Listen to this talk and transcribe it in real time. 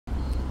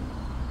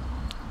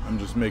I'm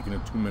just making a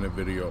 2-minute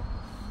video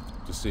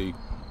to see.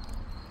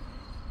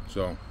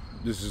 So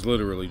this is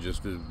literally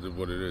just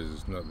what it is.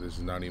 It's not. This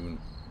is not even.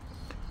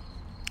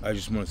 I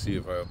just want to see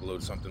if I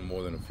upload something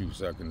more than a few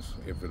seconds.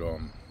 If it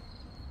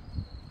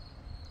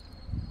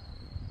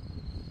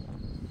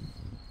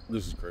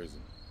This is crazy.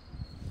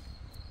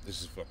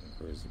 This is fucking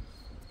crazy.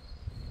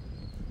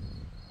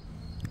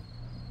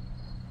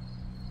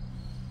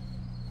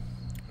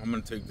 I'm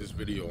gonna take this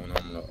video and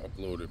I'm gonna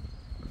upload it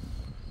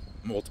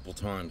multiple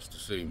times to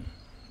see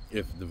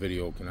if the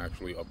video can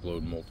actually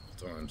upload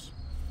multiple times,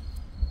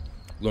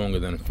 longer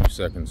than a few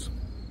seconds.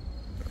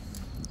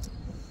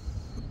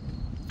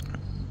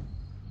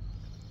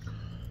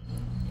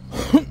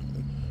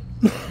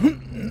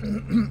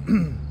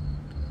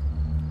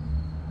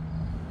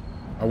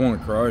 I want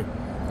to cry.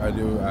 I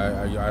do.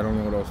 I don't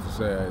know what else to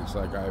say. It's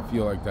like I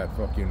feel like that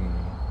fucking.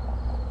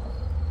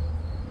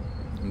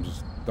 I'm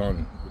just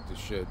done with this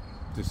shit.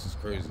 This is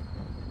crazy.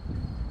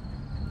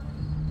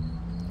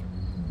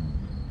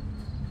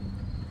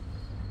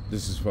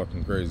 This is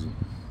fucking crazy.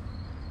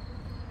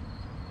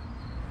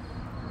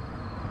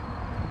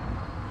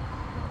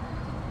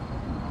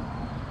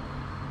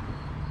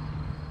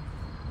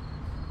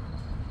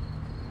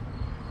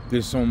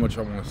 There's so much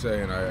I want to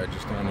say, and I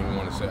just don't even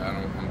want to say.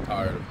 I'm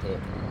tired of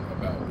talking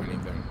about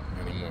anything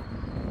anymore.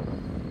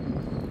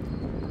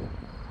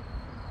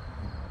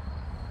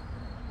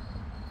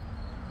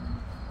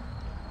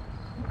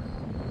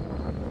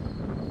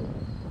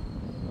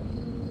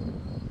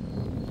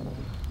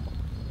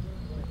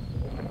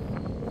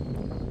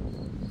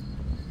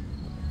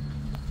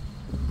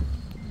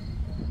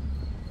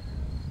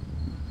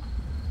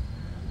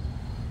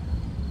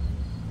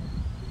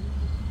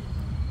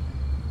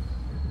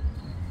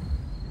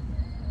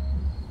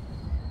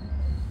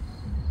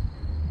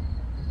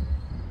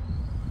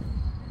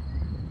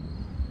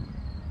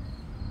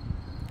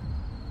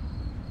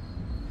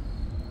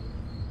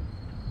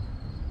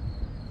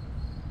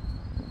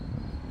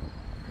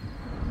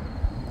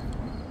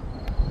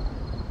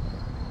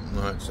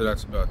 Alright, so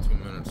that's about 2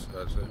 minutes.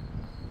 That's it.